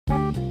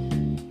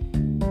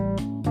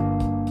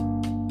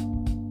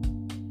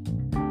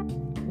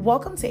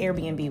Welcome to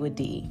Airbnb with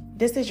Dee.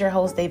 This is your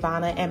host,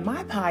 Devana, and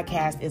my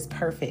podcast is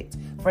perfect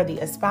for the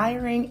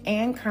aspiring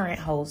and current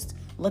host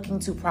looking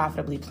to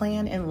profitably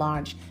plan and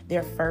launch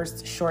their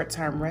first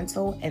short-term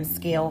rental and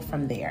scale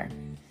from there.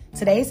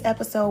 Today's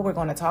episode, we're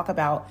going to talk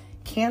about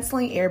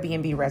canceling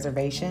Airbnb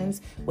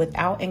reservations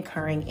without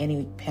incurring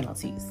any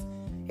penalties.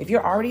 If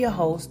you're already a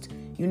host,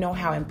 you know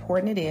how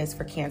important it is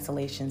for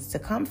cancellations to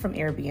come from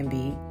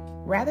Airbnb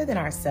rather than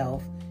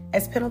ourselves,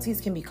 as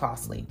penalties can be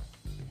costly.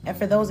 And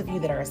for those of you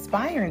that are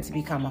aspiring to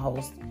become a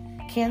host,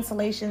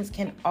 cancellations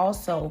can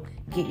also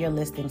get your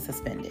listing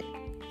suspended.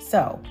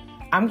 So,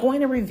 I'm going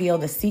to reveal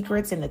the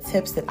secrets and the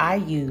tips that I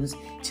use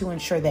to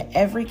ensure that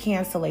every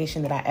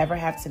cancellation that I ever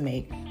have to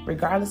make,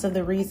 regardless of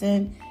the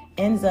reason,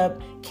 ends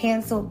up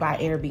canceled by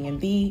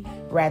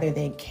Airbnb rather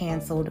than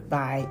canceled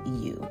by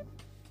you.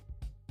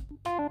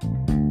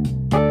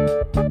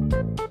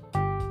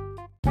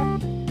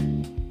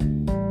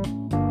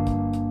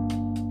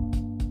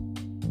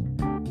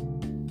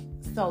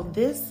 So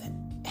this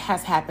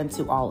has happened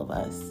to all of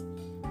us.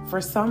 For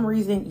some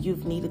reason,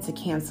 you've needed to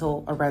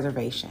cancel a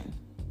reservation.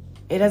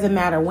 It doesn't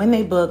matter when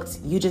they booked,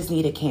 you just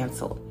need it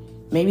canceled.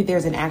 Maybe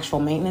there's an actual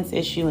maintenance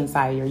issue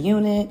inside your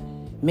unit.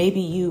 Maybe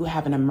you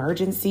have an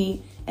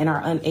emergency and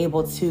are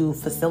unable to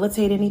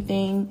facilitate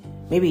anything.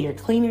 Maybe your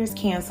cleaners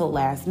canceled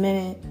last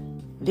minute.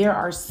 There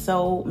are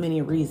so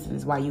many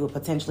reasons why you would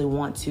potentially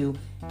want to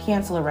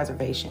cancel a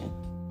reservation.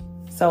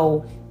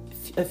 So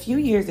a few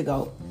years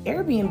ago,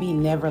 Airbnb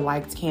never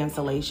liked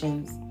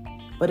cancellations,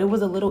 but it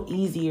was a little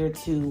easier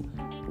to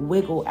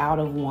wiggle out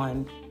of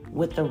one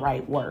with the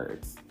right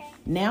words.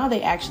 Now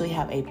they actually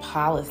have a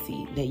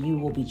policy that you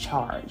will be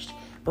charged.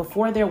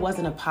 Before, there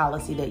wasn't a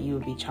policy that you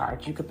would be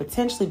charged. You could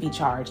potentially be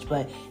charged,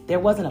 but there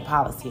wasn't a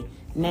policy.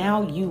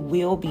 Now you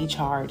will be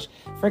charged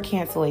for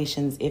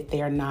cancellations if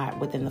they are not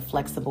within the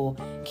flexible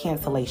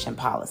cancellation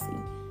policy.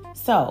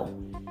 So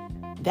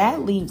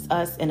that leaves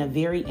us in a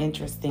very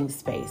interesting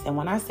space. And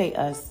when I say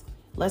us,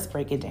 let's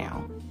break it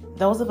down.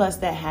 Those of us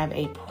that have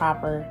a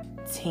proper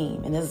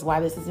team, and this is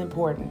why this is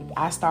important.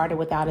 I started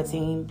without a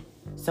team,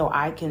 so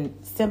I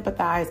can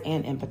sympathize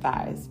and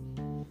empathize.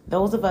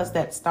 Those of us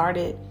that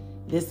started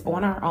this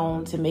on our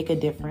own to make a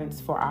difference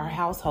for our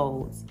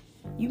households,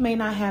 you may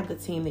not have the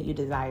team that you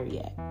desire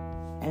yet.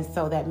 And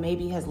so that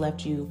maybe has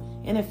left you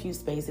in a few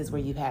spaces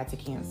where you've had to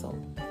cancel.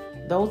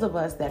 Those of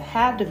us that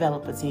have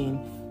developed a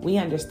team, we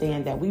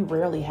understand that we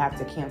rarely have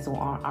to cancel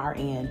on our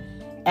end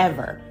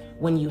ever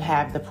when you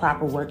have the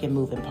proper work and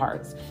moving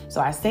parts. So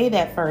I say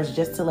that first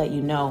just to let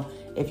you know,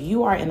 if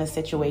you are in a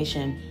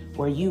situation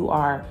where you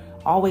are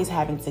always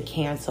having to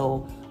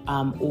cancel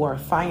or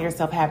find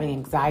yourself having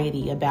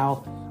anxiety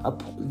about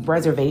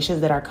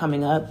reservations that are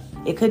coming up,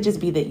 it could just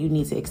be that you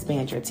need to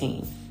expand your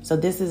team. So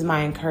this is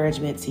my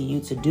encouragement to you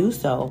to do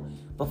so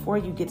before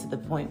you get to the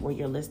point where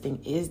your listing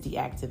is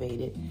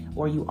deactivated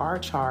or you are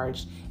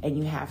charged and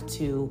you have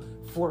to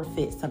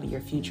forfeit some of your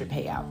future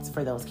payouts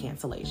for those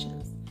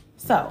cancellations.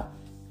 So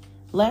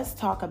let's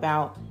talk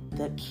about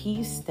the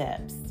key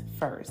steps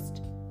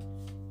first.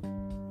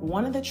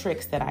 One of the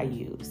tricks that I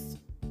use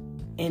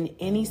in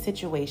any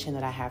situation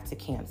that I have to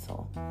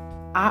cancel,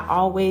 I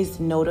always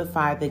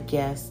notify the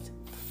guest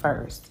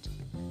first.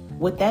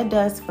 What that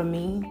does for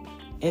me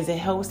is it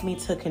helps me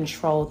to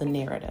control the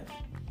narrative.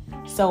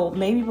 So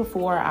maybe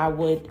before I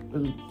would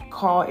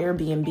call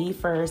Airbnb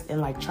first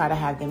and try to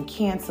have them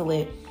cancel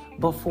it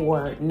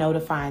before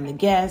notifying the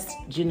guest,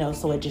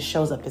 so it just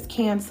shows up as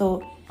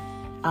canceled.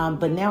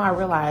 But now I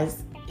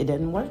realize it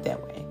doesn't work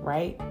that way,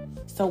 right?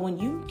 So when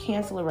you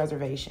cancel a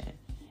reservation,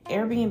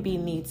 Airbnb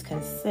needs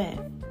consent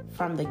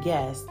from the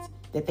guest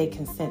that they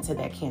consent to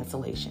that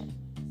cancellation.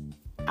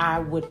 I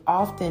would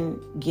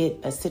often get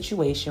a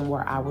situation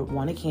where I would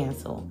want to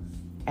cancel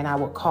and I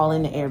would call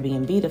in to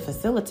Airbnb to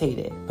facilitate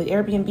it. But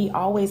Airbnb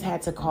always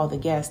had to call the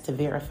guest to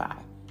verify.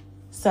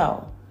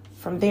 So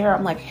from there,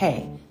 I'm like,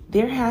 hey,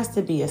 there has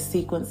to be a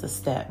sequence of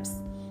steps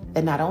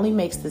that not only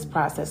makes this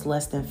process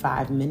less than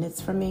 5 minutes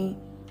for me,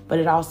 but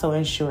it also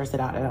ensures that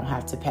I don't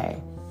have to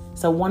pay.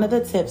 So one of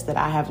the tips that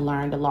I have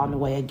learned along the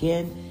way,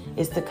 again,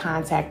 is to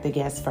contact the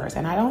guest first.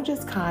 And I don't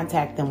just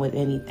contact them with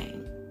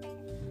anything.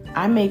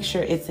 I make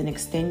sure it's an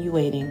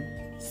extenuating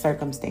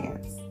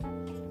circumstance.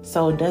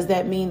 So does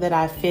that mean that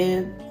I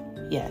fib?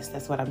 Yes,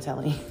 that's what I'm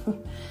telling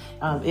you.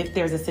 If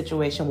there's a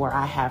situation where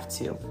I have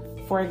to.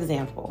 For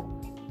example,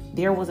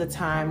 there was a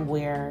time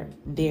where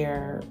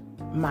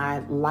my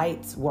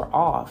lights were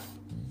off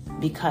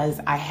because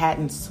I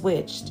hadn't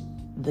switched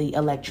the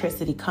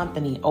electricity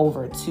company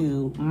over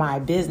to my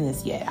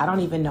business yet. I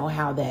don't even know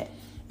how that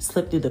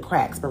slipped through the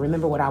cracks. But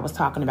remember what I was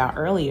talking about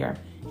earlier.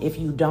 If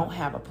you don't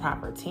have a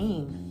proper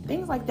team,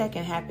 things like that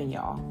can happen,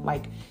 y'all.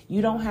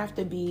 You don't have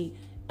to be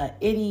an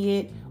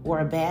idiot or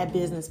a bad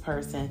business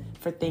person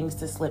for things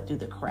to slip through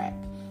the crack.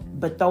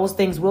 But those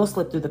things will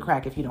slip through the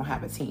crack if you don't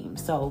have a team.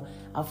 So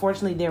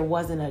unfortunately, there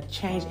wasn't a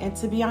change. And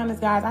to be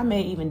honest, guys, I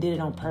may even did it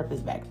on purpose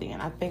back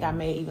then. I think I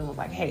may even was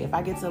like, hey, if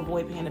I get to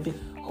avoid paying a bill,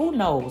 who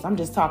knows? I'm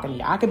just talking to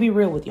y'all. I could be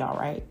real with y'all,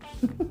 right?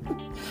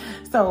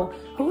 So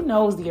who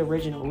knows the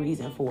original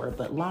reason for it?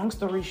 But long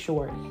story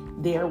short,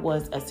 there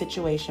was a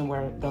situation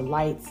where the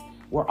lights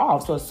were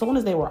off. So as soon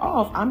as they were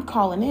off, I'm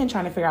calling in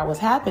trying to figure out what's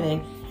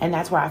happening. And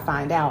that's where I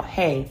find out,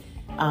 hey,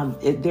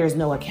 there's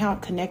no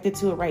account connected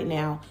to it right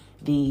now.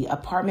 The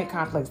apartment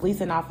complex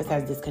leasing office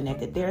has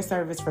disconnected their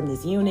service from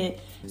this unit.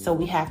 So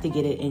we have to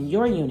get it in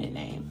your unit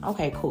name.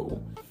 Okay,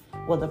 cool.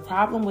 Well, the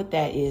problem with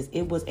that is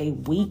it was a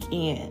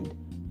weekend.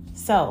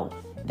 So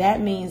that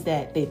means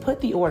that they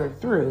put the order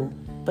through,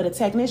 but a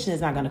technician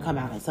is not going to come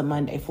out until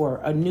Monday for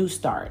a new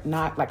start,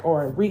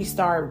 or a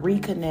restart,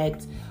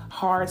 reconnect,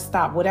 hard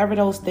stop, whatever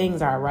those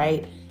things are,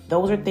 right?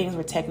 Those are things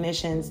where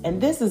technicians,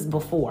 and this is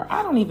before.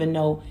 I don't even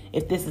know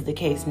if this is the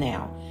case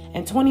now.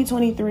 In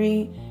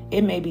 2023,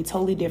 it may be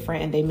totally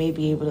different and they may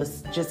be able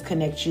to just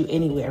connect you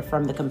anywhere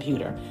from the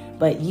computer.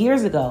 But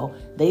years ago,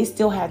 they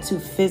still had to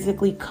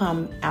physically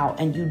come out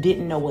and you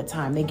didn't know what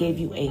time. They gave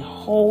you a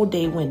whole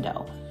day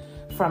window.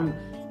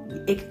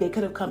 They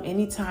could have come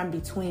anytime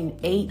between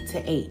 8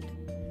 to 8.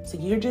 So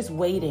you're just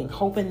waiting,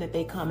 hoping that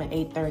they come at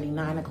 8:30,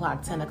 9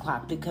 o'clock, 10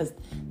 o'clock, because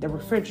the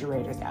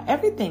refrigerator's out.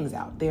 Everything's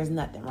out. There's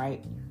nothing,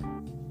 right?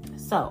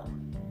 So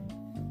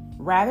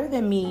rather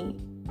than me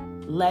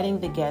letting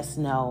the guests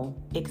know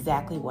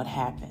exactly what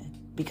happened,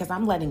 because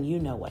I'm letting you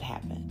know what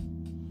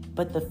happened.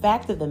 But the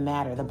fact of the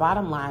matter, the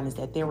bottom line is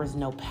that there was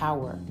no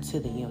power to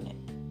the unit.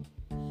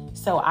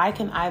 So I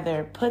can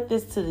either put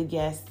this to the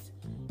guests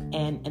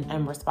in an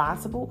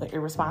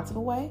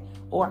irresponsible way,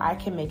 or I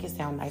can make it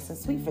sound nice and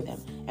sweet for them.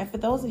 And for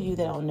those of you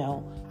that don't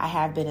know, I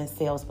have been in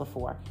sales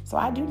before. So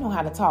I do know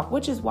how to talk,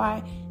 which is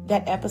why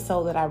that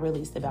episode that I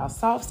released about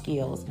soft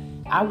skills,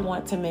 I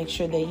want to make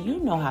sure that you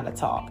know how to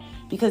talk,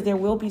 because there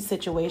will be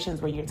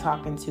situations where you're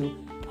talking to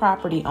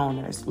property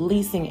owners,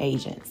 leasing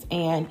agents,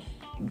 and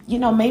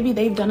maybe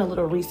they've done a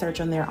little research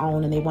on their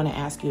own and they want to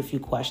ask you a few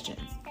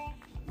questions.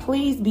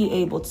 Please be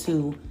able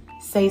to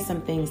say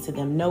some things to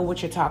them, know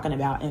what you're talking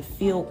about, and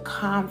feel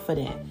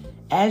confident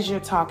as you're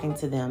talking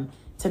to them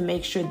to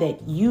make sure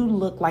that you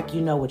look like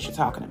you know what you're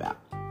talking about.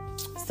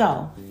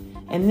 So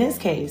in this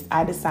case,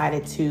 I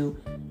decided to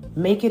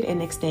make it an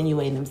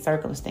extenuating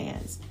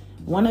circumstance.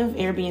 One of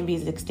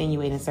Airbnb's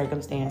extenuating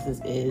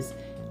circumstances is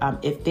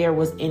if there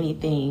was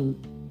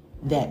anything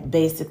that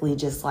basically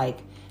just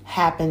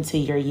happened to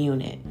your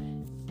unit.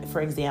 For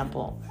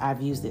example,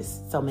 I've used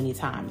this so many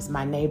times.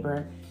 My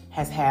neighbor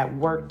has had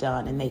work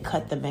done and they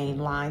cut the main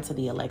line to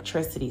the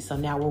electricity. So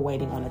now we're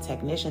waiting on a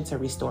technician to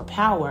restore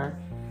power,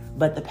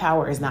 but the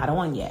power is not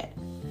on yet.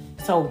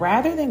 So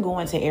rather than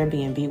going to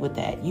Airbnb with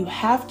that, you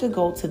have to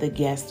go to the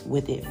guest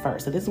with it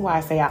first. So this is why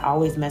I say I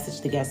always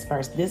message the guest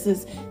first. This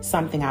is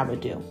something I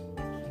would do.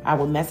 I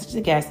would message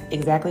the guest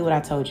exactly what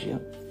I told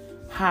you.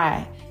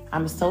 Hi,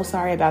 I'm so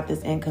sorry about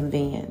this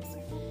inconvenience.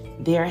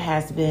 There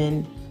has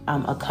been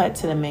a cut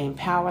to the main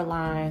power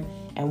line,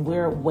 and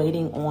we're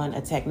waiting on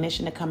a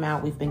technician to come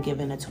out. We've been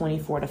given a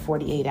 24 to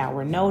 48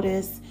 hour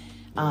notice.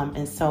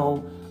 And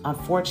so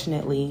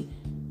unfortunately,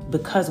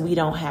 because we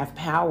don't have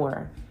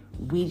power,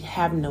 we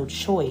have no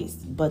choice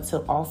but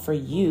to offer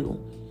you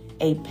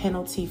a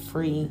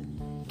penalty-free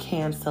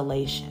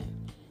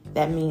cancellation.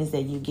 That means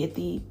that you get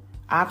the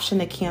option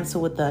to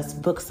cancel with us,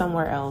 book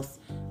somewhere else.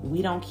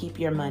 We don't keep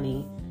your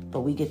money,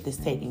 but we get this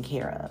taken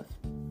care of.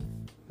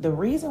 The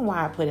reason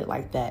why I put it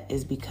like that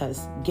is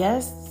because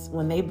guests,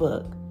 when they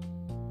book,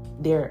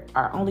 there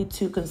are only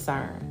two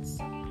concerns.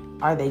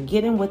 Are they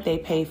getting what they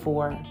pay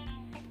for?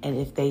 And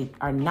if they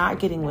are not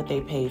getting what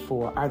they pay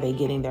for, are they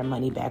getting their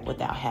money back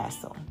without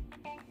hassle?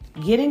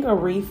 Getting a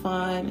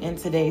refund in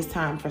today's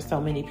time for so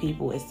many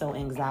people is so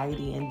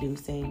anxiety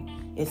inducing.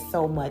 It's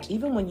so much.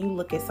 Even when you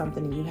look at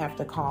something and you have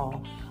to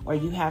call or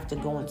you have to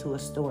go into a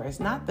store, it's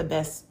not the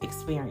best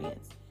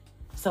experience.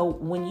 So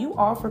when you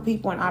offer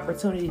people an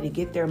opportunity to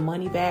get their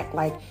money back,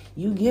 like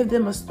you give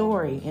them a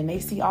story and they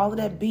see all of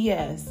that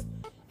BS,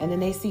 and then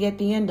they see at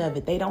the end of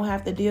it, they don't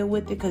have to deal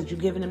with it because you're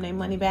giving them their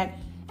money back,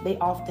 they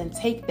often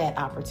take that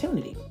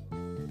opportunity.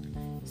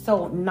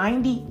 So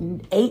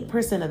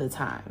 98% of the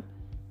time,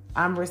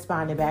 I'm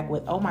responding back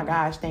with, oh my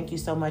gosh, thank you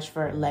so much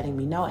for letting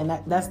me know. And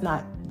that's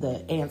not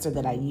the answer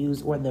that I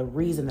use or the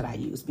reason that I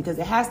use, because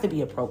it has to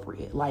be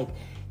appropriate. Like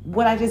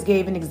what I just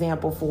gave an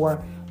example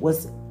for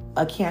was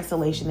a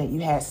cancellation that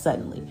you had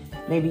suddenly.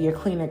 Maybe your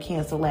cleaner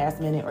canceled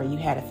last minute or you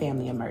had a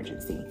family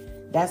emergency.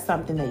 That's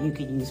something that you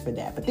could use for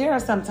that. But there are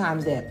some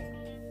times that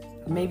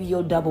maybe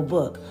you'll double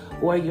book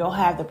or you'll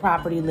have the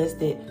property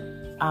listed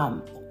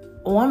on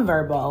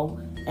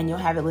Vrbo and you'll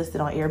have it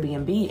listed on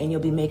Airbnb and you'll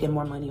be making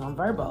more money on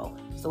Vrbo.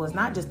 So it's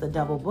not just the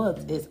double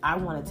books, it's I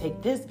want to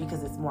take this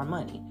because it's more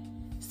money.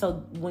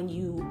 So when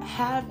you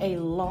have a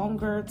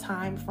longer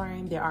time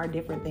frame, there are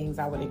different things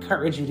I would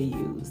encourage you to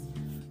use.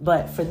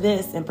 But for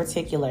this in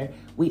particular,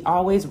 we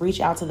always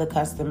reach out to the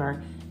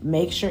customer,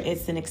 make sure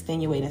it's an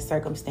extenuating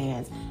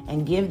circumstance,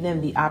 and give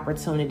them the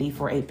opportunity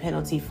for a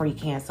penalty-free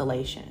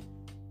cancellation.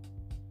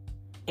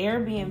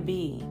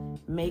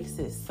 Airbnb makes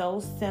it so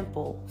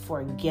simple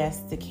for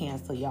guests to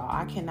cancel, y'all.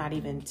 I cannot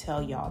even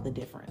tell y'all the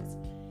difference.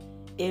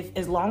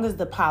 as long as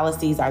the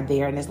policies are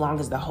there and as long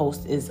as the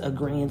host is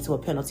agreeing to a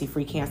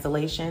penalty-free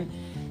cancellation,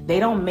 they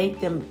don't make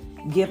them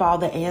give all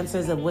the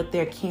answers of what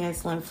they're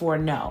canceling for.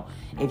 No.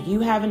 If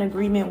you have an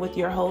agreement with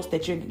your host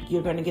that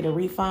you're going to get a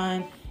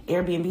refund,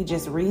 Airbnb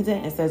just reads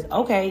it and says,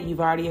 okay, you've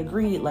already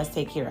agreed, let's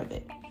take care of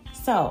it.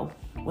 So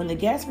when the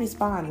guest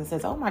responds and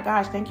says, oh my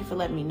gosh, thank you for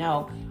letting me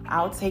know,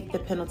 I'll take the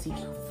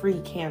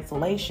penalty-free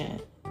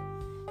cancellation,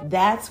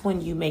 that's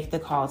when you make the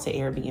call to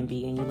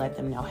Airbnb and you let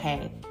them know,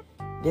 hey,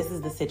 this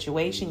is the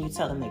situation. You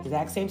tell them the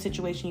exact same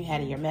situation you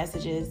had in your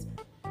messages.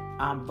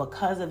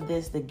 Because of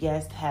this, the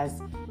guest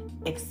has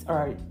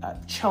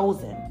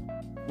chosen.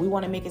 We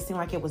want to make it seem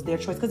like it was their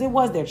choice, because it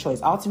was their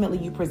choice. Ultimately,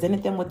 you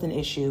presented them with an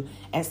issue,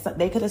 and so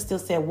they could have still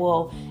said,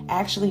 well,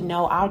 actually,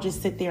 no, I'll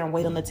just sit there and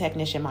wait on the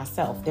technician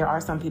myself. There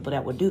are some people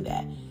that would do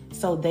that.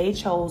 So they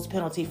chose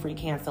penalty-free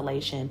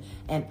cancellation,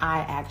 and I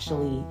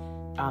actually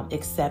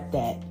accept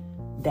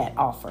that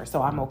offer.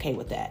 So I'm okay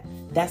with that.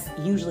 That's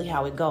usually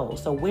how it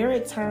goes. So where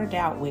it turned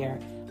out where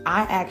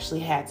I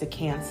actually had to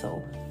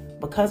cancel,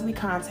 because we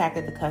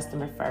contacted the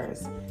customer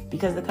first,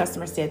 because the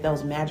customer said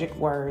those magic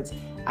words,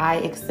 I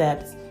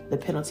accept the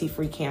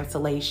penalty-free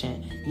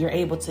cancellation, you're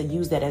able to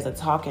use that as a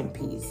talking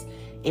piece.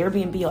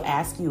 Airbnb will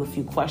ask you a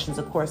few questions.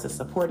 Of course, a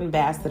support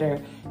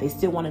ambassador, they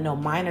still want to know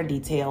minor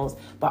details,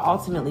 but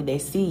ultimately they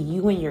see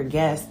you and your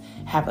guests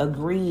have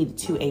agreed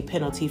to a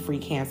penalty-free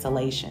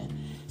cancellation.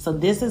 So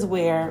this is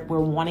where we're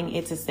wanting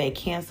it to say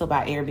cancel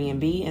by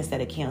Airbnb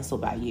instead of cancel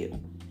by you.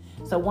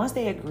 So once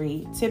they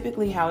agree,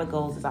 typically how it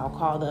goes is I'll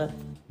call the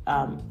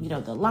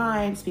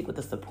line, speak with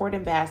the support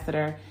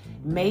ambassador.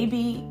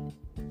 Maybe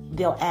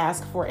they'll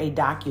ask for a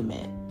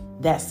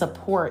document that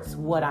supports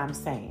what I'm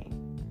saying.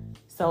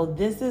 So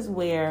this is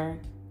where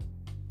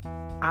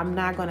I'm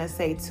not going to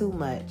say too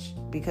much,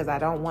 because I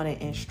don't want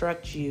to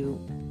instruct you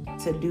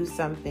to do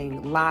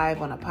something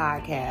live on a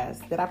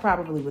podcast that I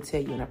probably would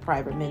tell you in a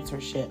private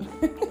mentorship.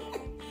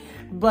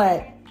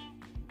 But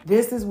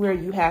this is where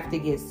you have to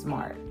get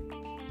smart.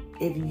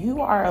 If you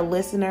are a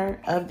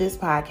listener of this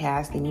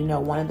podcast, and you know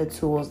one of the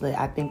tools that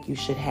I think you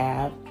should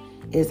have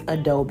is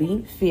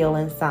Adobe Fill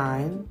and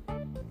Sign.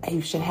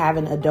 You should have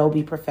an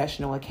Adobe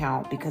professional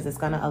account, because it's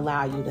going to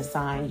allow you to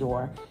sign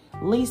your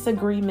lease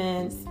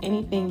agreements,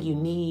 anything you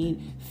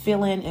need,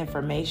 fill in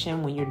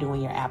information when you're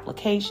doing your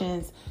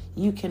applications.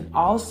 You can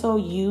also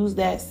use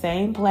that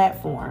same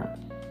platform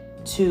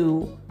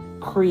to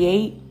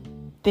create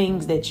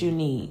things that you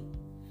need.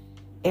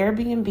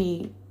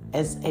 Airbnb,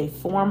 as a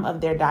form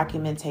of their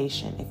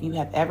documentation, if you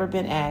have ever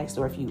been asked,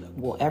 or if you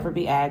will ever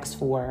be asked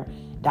for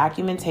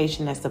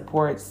documentation that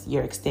supports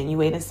your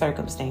extenuating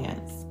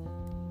circumstance,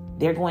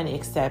 they're going to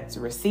accept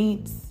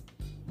receipts,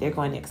 they're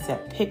going to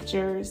accept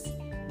pictures,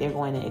 they're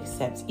going to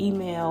accept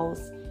emails,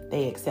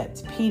 they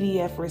accept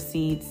PDF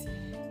receipts,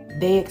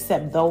 they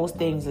accept those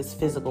things as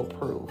physical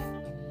proof.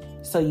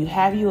 So you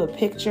have you a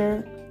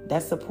picture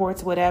that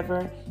supports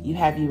whatever, you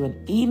have you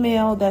an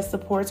email that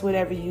supports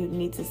whatever you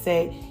need to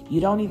say.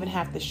 You don't even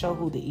have to show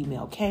who the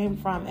email came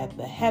from at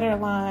the header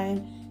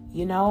line,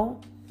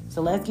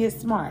 So let's get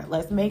smart.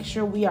 Let's make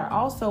sure we are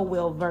also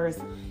well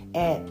versed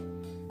at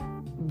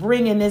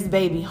bringing this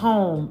baby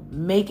home,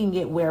 making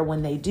it where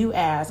when they do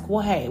ask,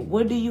 well, hey,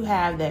 what do you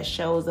have that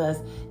shows us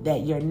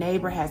that your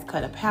neighbor has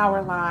cut a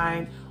power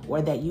line,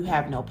 or that you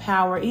have no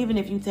power, even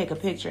if you take a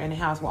picture in the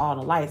house with all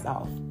the lights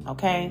off,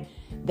 okay?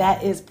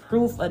 That is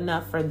proof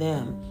enough for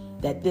them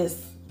that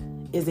this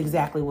is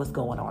exactly what's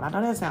going on. I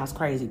know that sounds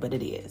crazy, but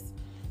it is.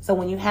 So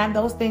when you have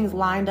those things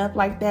lined up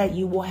like that,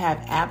 you will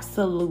have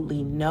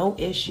absolutely no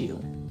issue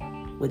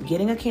with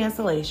getting a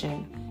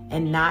cancellation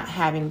and not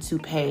having to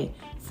pay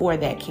for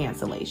that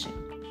cancellation.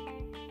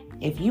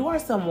 If you are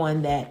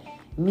someone that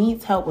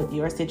needs help with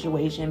your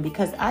situation,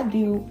 because I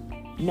do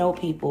know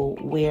people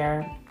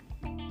where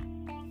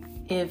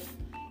if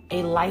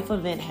a life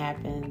event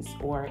happens,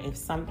 or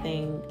if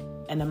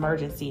an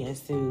emergency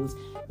ensues,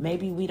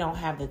 maybe we don't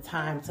have the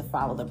time to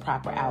follow the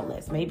proper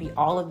outlets. Maybe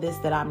all of this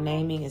that I'm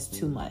naming is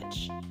too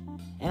much.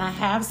 And I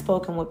have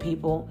spoken with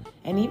people,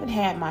 and even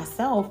had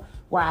myself,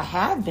 where I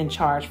have been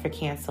charged for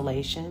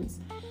cancellations.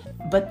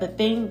 But the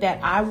thing that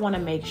I want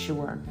to make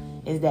sure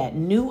is that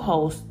new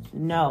hosts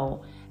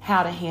know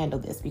how to handle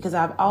this, because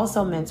I've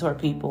also mentored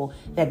people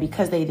that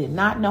because they did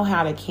not know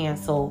how to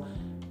cancel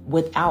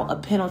without a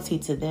penalty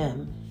to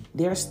them,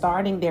 they're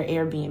starting their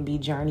Airbnb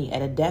journey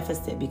at a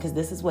deficit, because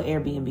this is what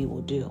Airbnb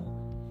will do.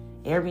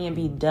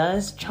 Airbnb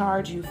does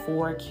charge you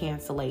for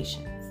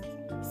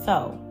cancellations.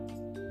 So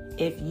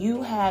if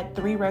you had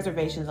 3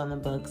 reservations on the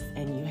books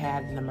and you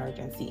had an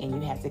emergency and you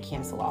had to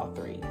cancel all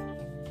 3,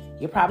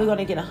 you're probably going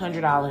to get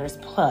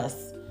 $100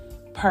 plus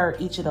per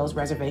each of those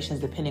reservations,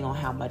 depending on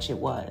how much it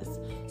was.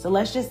 So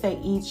let's just say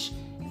each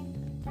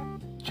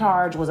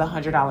charge was a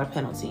 $100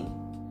 penalty.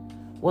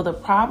 Well, the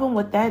problem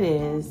with that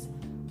is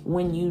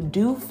when you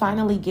do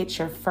finally get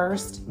your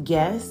first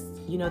guest,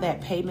 that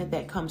payment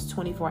that comes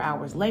 24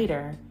 hours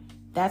later,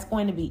 that's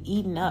going to be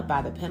eaten up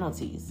by the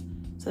penalties.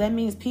 So that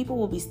means people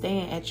will be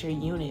staying at your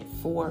unit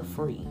for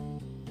free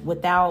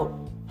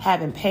without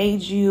haven't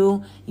paid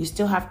you. You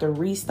still have to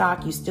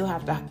restock. You still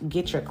have to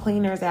get your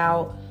cleaners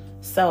out.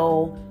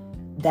 So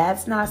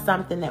that's not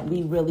something that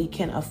we really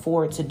can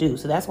afford to do.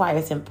 So that's why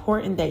it's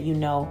important that you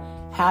know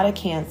how to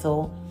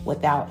cancel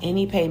without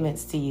any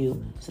payments to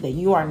you, so that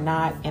you are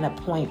not in a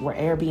point where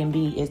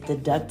Airbnb is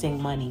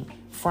deducting money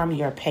from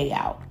your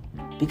payout,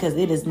 because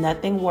it is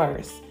nothing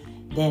worse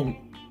than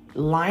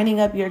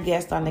lining up your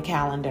guest on the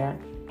calendar,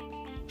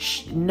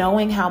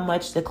 knowing how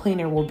much the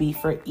cleaner will be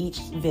for each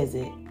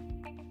visit,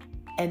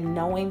 and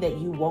knowing that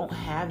you won't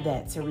have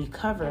that to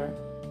recover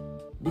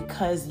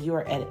because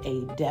you're at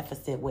a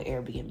deficit with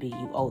Airbnb.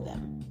 You owe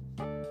them.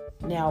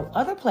 Now,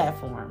 other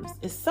platforms,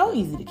 it's so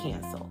easy to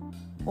cancel.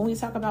 When we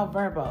talk about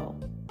Vrbo,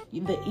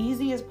 the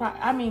easiest,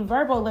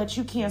 Vrbo lets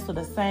you cancel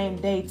the same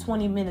day,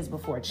 20 minutes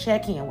before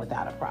check-in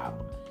without a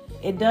problem.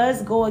 It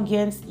does go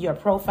against your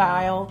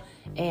profile,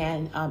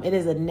 and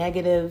it's a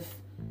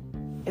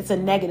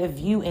negative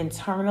view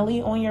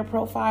internally on your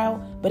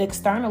profile, but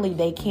externally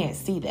they can't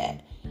see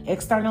that.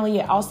 Externally,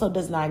 it also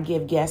does not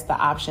give guests the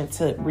option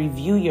to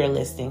review your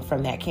listing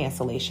from that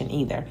cancellation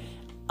either,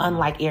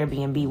 unlike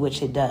Airbnb,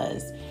 which it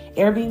does.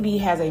 Airbnb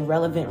has a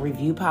relevant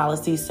review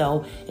policy,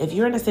 so if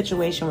you're in a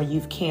situation where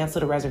you've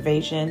canceled a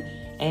reservation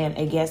and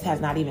a guest has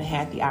not even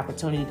had the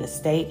opportunity to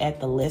stay at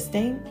the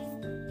listing,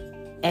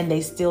 and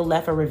they still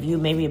left a review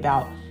maybe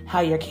about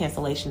how your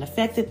cancellation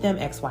affected them,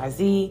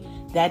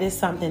 XYZ, that is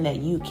something that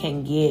you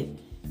can get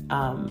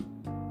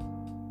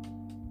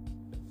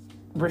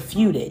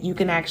refuted. You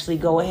can actually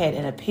go ahead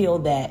and appeal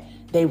that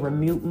they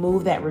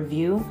remove that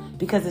review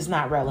because it's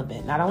not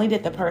relevant. Not only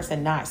did the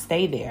person not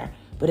stay there,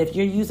 but if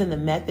you're using the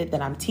method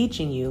that I'm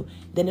teaching you,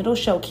 then it'll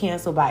show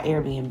cancel by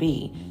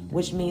Airbnb,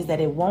 which means that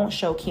it won't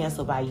show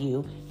cancel by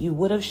you. You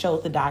would have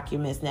showed the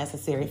documents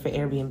necessary for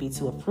Airbnb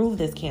to approve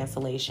this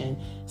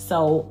cancellation,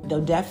 so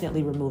they'll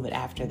definitely remove it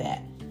after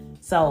that.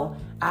 So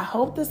I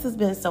hope this has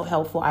been so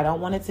helpful. I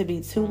don't want it to be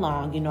too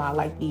long. I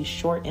like these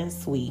short and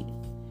sweet.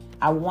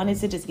 I wanted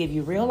to just give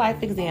you real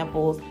life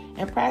examples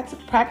and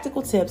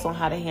practical tips on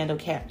how to handle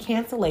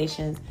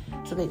cancellations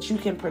so that you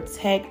can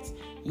protect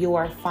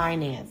your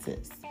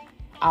finances.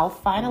 I'll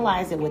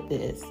finalize it with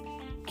this: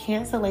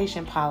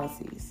 cancellation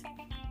policies.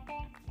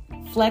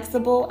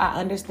 Flexible, I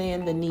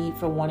understand the need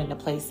for wanting to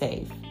play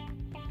safe,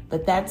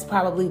 but that's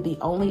probably the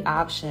only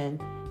option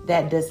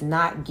that does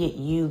not get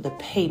you the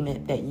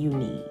payment that you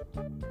need.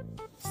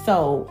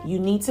 So you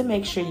need to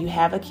make sure you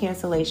have a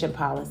cancellation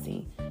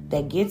policy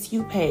that gets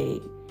you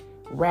paid,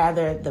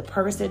 rather the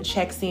person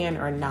checks in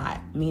or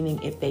not,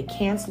 meaning if they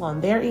cancel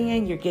on their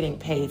end, you're getting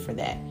paid for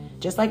that.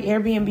 Just like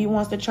Airbnb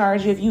wants to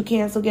charge you if you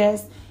cancel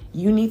guests,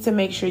 you need to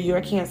make sure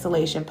your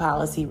cancellation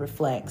policy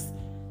reflects.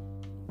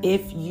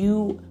 If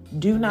you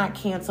do not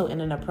cancel in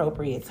an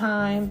appropriate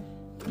time,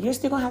 you're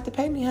still gonna have to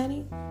pay me,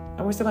 honey,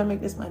 and we're still gonna make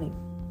this money.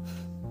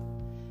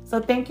 So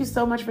thank you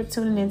so much for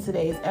tuning in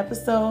today's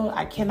episode.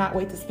 I cannot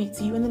wait to speak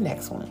to you in the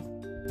next one.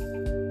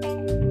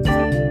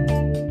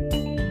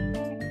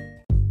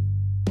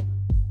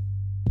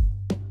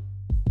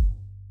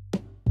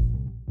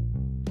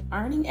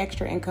 Earning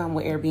extra income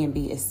with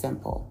Airbnb is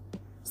simple.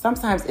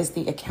 Sometimes it's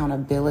the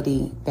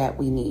accountability that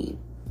we need.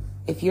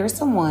 If you're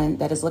someone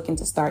that is looking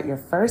to start your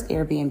first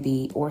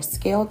Airbnb or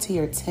scale to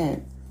your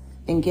 10th,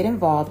 then get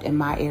involved in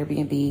my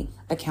Airbnb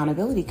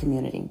accountability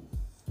community.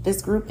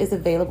 This group is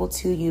available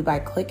to you by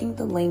clicking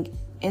the link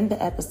in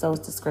the episode's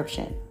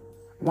description.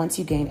 Once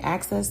you gain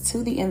access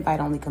to the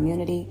invite-only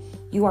community,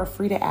 you are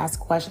free to ask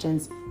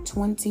questions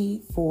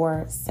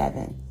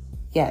 24/7.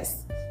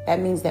 Yes,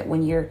 that means that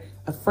when you're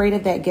afraid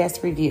of that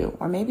guest review,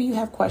 or maybe you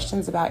have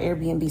questions about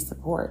Airbnb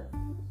support,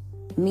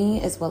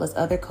 me as well as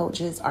other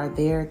coaches are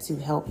there to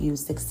help you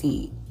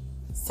succeed.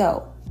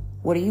 So,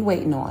 what are you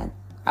waiting on?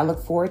 I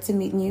look forward to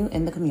meeting you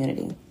in the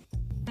community.